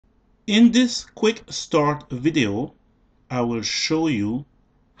In this quick start video, I will show you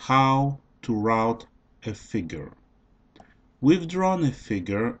how to route a figure. We've drawn a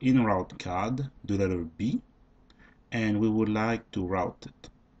figure in RoutCad, the letter B, and we would like to route it.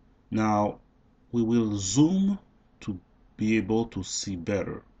 Now, we will zoom to be able to see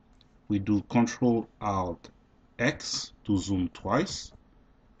better. We do Ctrl-Alt-X to zoom twice,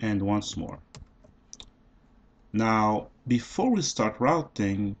 and once more. Now, before we start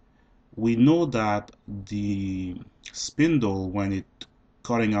routing, we know that the spindle, when it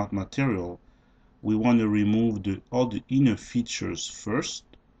cutting out material, we want to remove all the inner features first,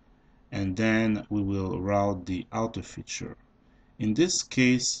 and then we will route the outer feature. In this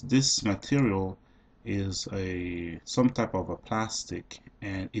case, this material is some type of a plastic,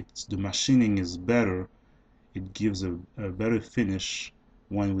 and the machining is better. It gives a better finish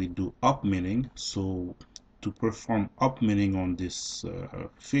when we do up milling. So to perform up milling on this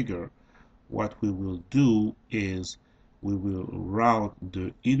figure, what we will do is we will route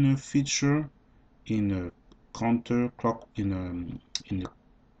the inner feature in a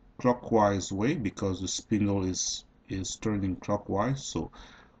clockwise way, because the spindle is turning clockwise. So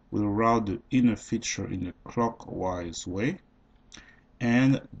we'll route the inner feature in a clockwise way,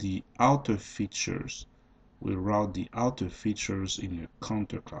 and the outer features, we'll route the outer features in a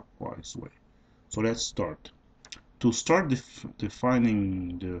counterclockwise way. So let's start. To start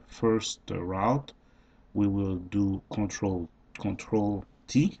defining the first route, we will do Control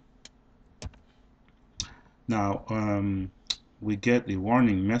T. Now we get a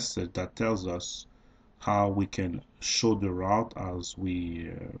warning message that tells us how we can show the route as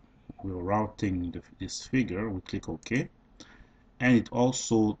we're routing this figure. We click OK, and it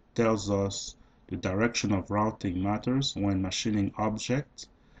also tells us the direction of routing matters when machining objects.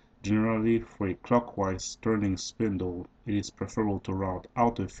 Generally, for a clockwise turning spindle, it is preferable to route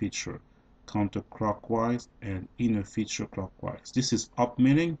outer feature counterclockwise and inner feature clockwise. This is up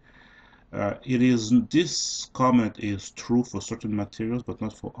milling. This comment is true for certain materials, but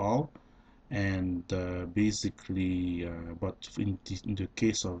not for all. And basically, but in the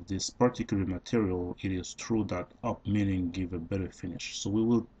case of this particular material, it is true that up milling gives a better finish. So we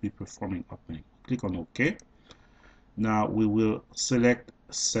will be performing up milling. Click on OK. Now we will select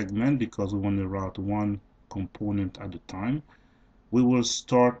segment because we want to route one component at a time. We will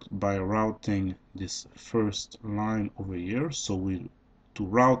start by routing this first line over here. So to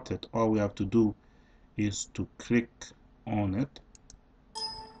route it, all we have to do is to click on it,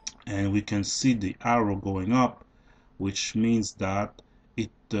 and we can see the arrow going up, which means that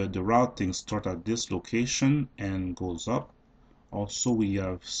the routing starts at this location and goes up. Also, we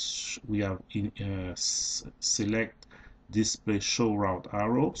have select display show route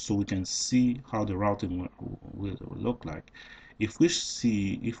arrow, so we can see how the routing will look like. If we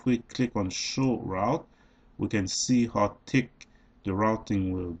click on show route, we can see how thick the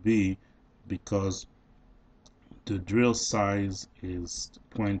routing will be, because the drill size is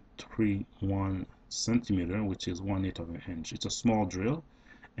 0.31 centimeter, which is 1/8 of an inch. It's a small drill,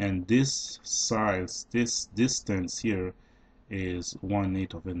 and this distance here is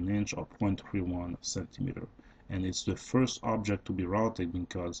 1/8 of an inch, or 0.31 centimeter. And it's the first object to be routed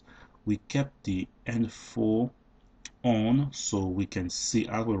because we kept the N4 on, so we can see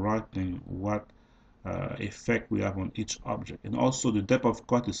as we're routing what effect we have on each object. And also the depth of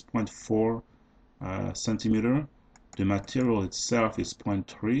cut is 0.4 centimeter. The material itself is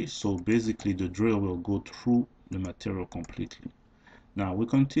 0.3, so basically the drill will go through the material completely. Now we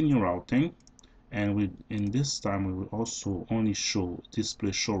continue routing, and in this time we will also only show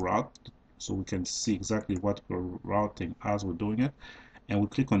display show route, so we can see exactly what we're routing as we're doing it. And we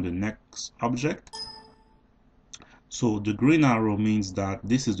click on the next object. So the green arrow means that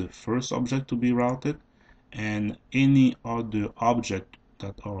this is the first object to be routed, and any other object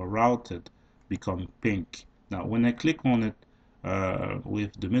that are routed become pink. Now when I click on it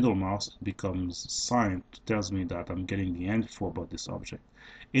with the middle mouse, it becomes signed, tells me that I'm getting the N4 about this object.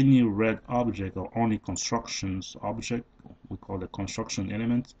 Any red object are only constructions object, we call the construction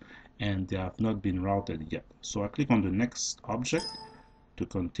element, and they have not been routed yet. So I click on the next object to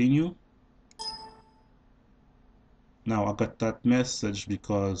continue. Now I got that message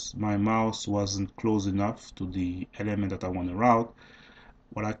because my mouse wasn't close enough to the element that I want to route.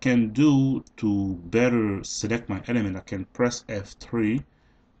 What I can do to better select my element, I can press F3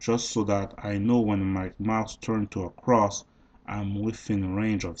 just so that I know when my mouse turns to a cross, I'm within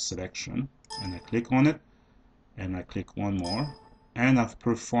range of selection. And I click on it, and I click one more, and I've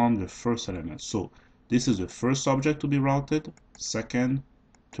performed the first element. So this is the first object to be routed, second,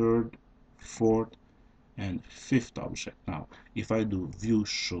 third, fourth, and fifth object. Now if I do view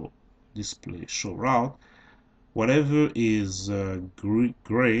show display show route, whatever is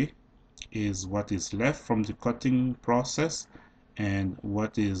gray is what is left from the cutting process, and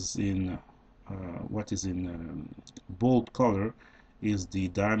what is in bold color is the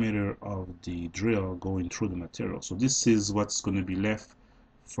diameter of the drill going through the material. So this is what's going to be left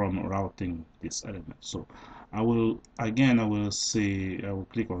from routing this element. So I will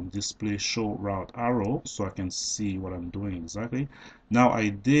click on display show route arrow so I can see what I'm doing exactly. Now I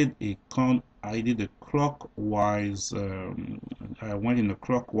did a clockwise, I went in a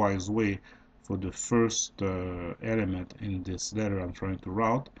clockwise way for the first element in this letter I'm trying to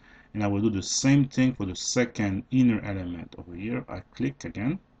route, and I will do the same thing for the second inner element over here. I click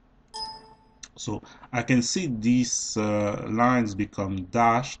again, so I can see these lines become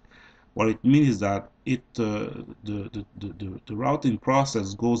dashed. What it means is that the routing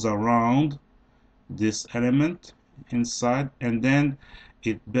process goes around this element inside, and then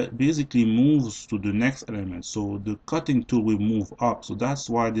it basically moves to the next element. So the cutting tool will move up, so that's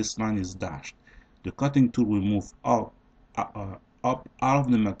why this line is dashed. The cutting tool will move up out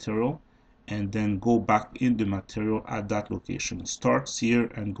of the material and then go back in the material at that location. It starts here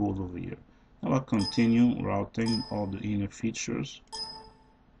and goes over here. Now I'll continue routing all the inner features,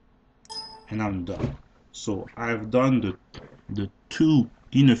 and I'm done. So I've done the two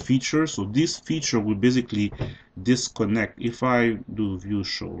inner features. So this feature will basically disconnect. If I do view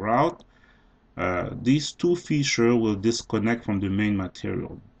show route, these two features will disconnect from the main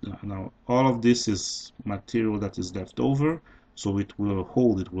material. Now all of this is material that is left over, so it will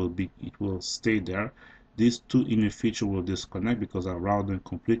hold, it will stay there. These two inner features will disconnect because I route them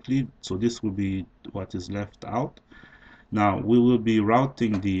completely, so this will be what is left out. Now we will be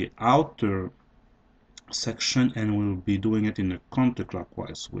routing the outer section, and we'll be doing it in a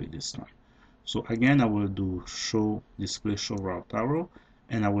counterclockwise way this time. So again, I will do display show route arrow,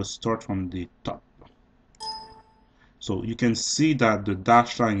 and I will start from the top. So you can see that the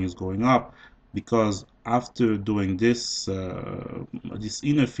dashed line is going up because after doing this this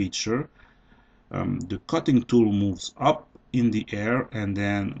inner feature, the cutting tool moves up in the air and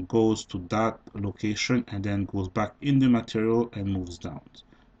then goes to that location and then goes back in the material and moves down.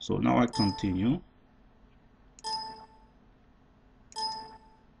 So now I continue.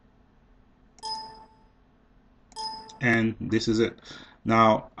 And this is it.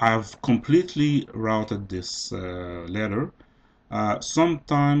 Now I've completely routed this letter.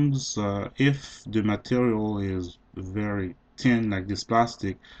 Sometimes if the material is very thin, like this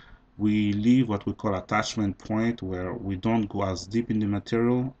plastic, we leave what we call attachment point, where we don't go as deep in the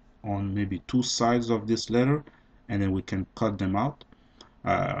material on maybe two sides of this letter, and then we can cut them out.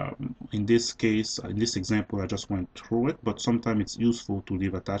 In this case, in this example, I just went through it, but sometimes it's useful to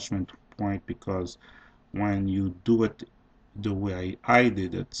leave attachment point, because when you do it the way I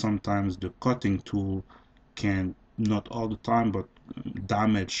did it, sometimes the cutting tool can, not all the time, but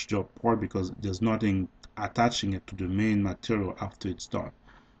damage your part because there's nothing attaching it to the main material after it's done.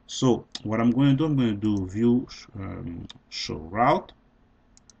 So what I'm going to do, I'm going to do view show route,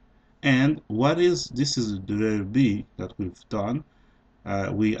 and this is the letter B that we've done.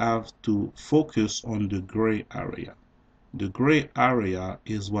 We have to focus on the gray area. The gray area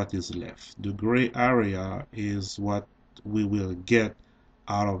is what is left. The gray area is what we will get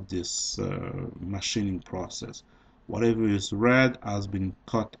out of this machining process. Whatever is red has been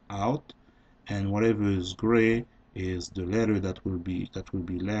cut out, and whatever is gray is the letter that will be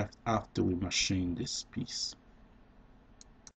left after we machine this piece.